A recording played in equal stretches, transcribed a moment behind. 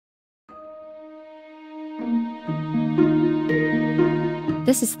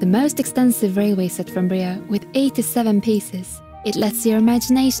This is the most extensive railway set from BRIO, with 87 pieces. It lets your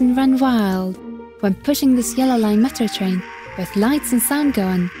imagination run wild. When pushing this yellow line metro train, both lights and sound go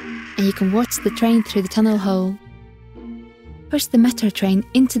on, and you can watch the train through the tunnel hole. Push the metro train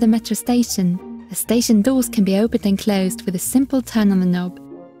into the metro station. The station doors can be opened and closed with a simple turn on the knob.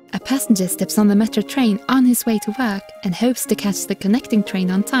 A passenger steps on the metro train on his way to work and hopes to catch the connecting train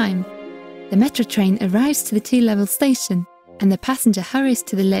on time. The metro train arrives to the two-level station, and the passenger hurries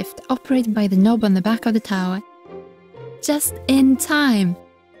to the lift operated by the knob on the back of the tower. Just in time!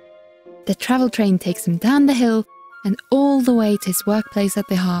 The travel train takes him down the hill and all the way to his workplace at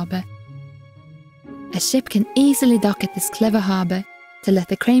the harbour. A ship can easily dock at this clever harbour to let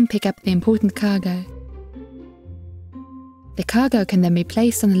the crane pick up the important cargo. The cargo can then be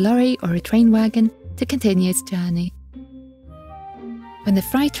placed on a lorry or a train wagon to continue its journey. When the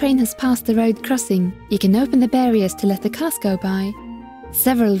freight train has passed the road crossing, you can open the barriers to let the cars go by.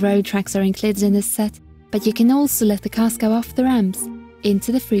 Several road tracks are included in this set, but you can also let the cars go off the ramps,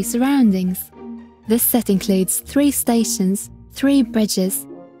 into the free surroundings. This set includes 3 stations, 3 bridges,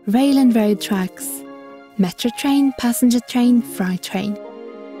 rail and road tracks, metro train, passenger train, freight train,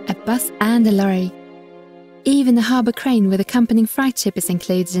 a bus and a lorry. Even a harbour crane with accompanying freight ship is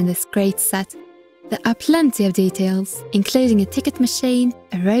included in this great set. There are plenty of details, including a ticket machine,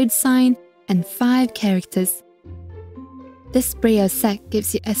 a road sign, and 5 characters. This BRIO set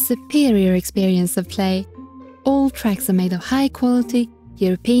gives you a superior experience of play. All tracks are made of high-quality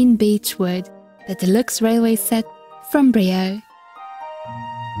European beech wood, the Deluxe railway set from BRIO.